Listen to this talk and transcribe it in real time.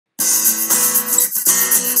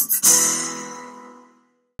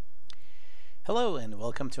Hello and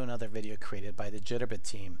welcome to another video created by the Jitterbit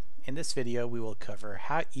team. In this video we will cover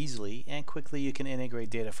how easily and quickly you can integrate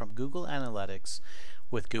data from Google Analytics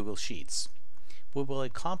with Google Sheets. We will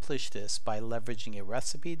accomplish this by leveraging a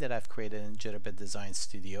recipe that I've created in Jitterbit Design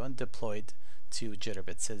Studio and deployed to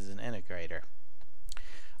Jitterbit Citizen Integrator.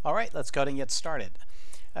 Alright, let's go ahead and get started.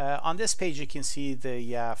 On this page you can see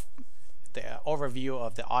the overview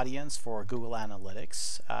of the audience for Google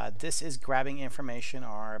Analytics. This is grabbing information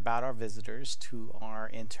about our visitors to our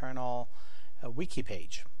internal wiki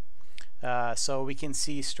page. So we can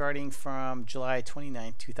see starting from July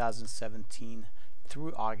 29, 2017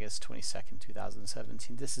 through August 22nd,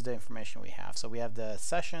 2017. This is the information we have. So we have the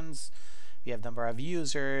sessions, we have number of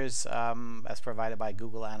users as provided by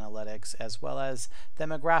Google Analytics, as well as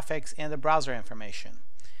demographics and the browser information.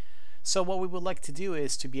 So what we would like to do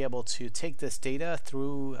is to be able to take this data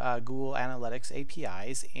through Google Analytics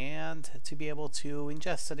APIs and to be able to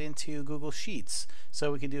ingest it into Google Sheets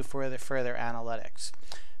so we can do further analytics.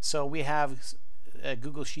 So we have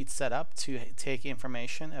Google Sheets set up to take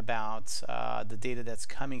information about the data that's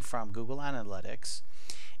coming from Google Analytics.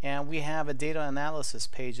 And we have a data analysis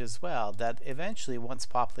page as well that eventually, once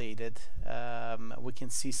populated, we can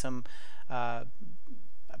see some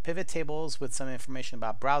pivot tables with some information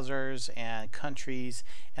about browsers and countries,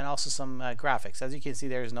 and also some graphics. As you can see,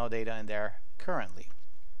 there's no data in there currently.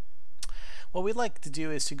 What we'd like to do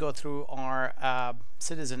is to go through our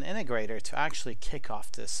Citizen Integrator to actually kick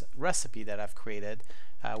off this recipe that I've created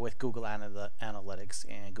with Google Analytics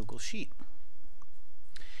and Google Sheet.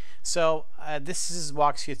 So this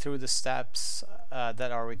walks you through the steps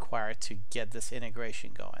that are required to get this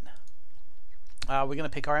integration going. We're going to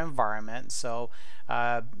pick our environment. So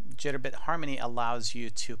Jitterbit Harmony allows you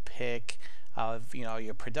to pick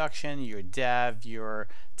your production, your dev, your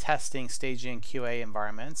testing, staging, QA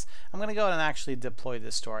environments. I'm going to go ahead and actually deploy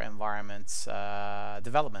this to our environments,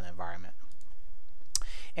 development environment.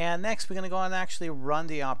 And next we're going to go and actually run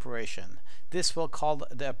the operation. This will call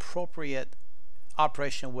the appropriate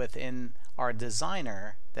operation within our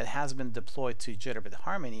designer that has been deployed to Jitterbit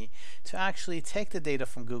Harmony to actually take the data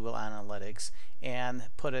from Google Analytics and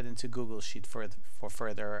put it into Google Sheet for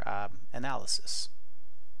further analysis.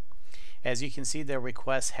 As you can see, the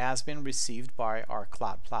request has been received by our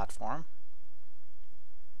cloud platform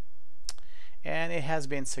and it has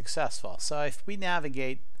been successful. So if we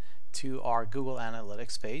navigate to our Google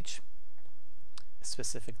Analytics page,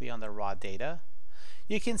 specifically on the raw data,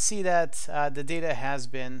 you can see that the data has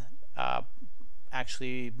been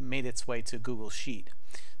actually made its way to Google Sheet.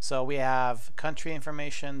 So we have country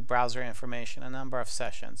information, browser information, a number of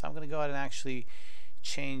sessions. I'm going to go ahead and actually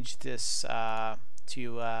change this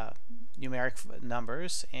to numeric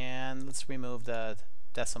numbers, and let's remove the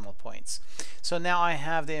decimal points. So now I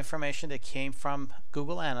have the information that came from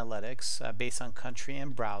Google Analytics based on country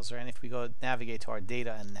and browser, and if we go navigate to our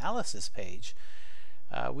data analysis page,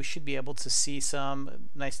 we should be able to see some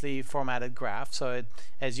nicely formatted graphs. So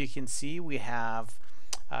as you can see, we have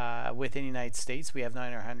within the United States we have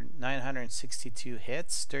 962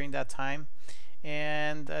 hits during that time,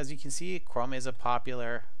 and as you can see, Chrome is a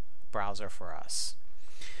popular browser for us.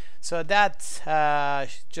 So that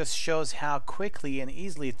just shows how quickly and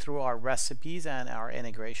easily through our recipes and our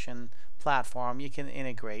integration platform you can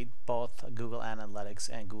integrate both Google Analytics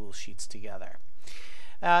and Google Sheets together.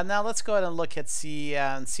 Now let's go ahead and look at see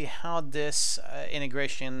how this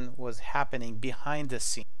integration was happening behind the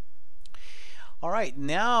scenes. Alright,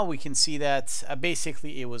 now we can see that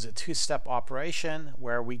basically it was a two-step operation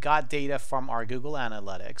where we got data from our Google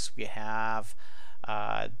Analytics. We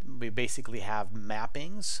basically have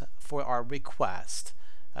mappings for our request,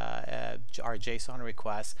 our JSON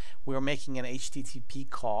request. We're making an HTTP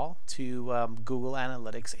call to Google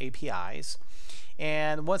Analytics APIs.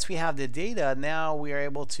 And once we have the data, now we are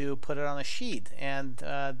able to put it on a sheet, and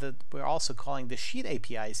we're also calling the sheet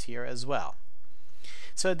APIs here as well.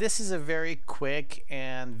 So this is a very quick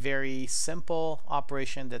and very simple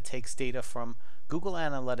operation that takes data from Google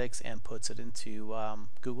Analytics and puts it into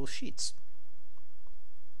Google Sheets.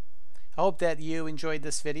 I hope that you enjoyed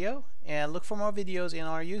this video, and look for more videos in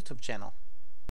our YouTube channel.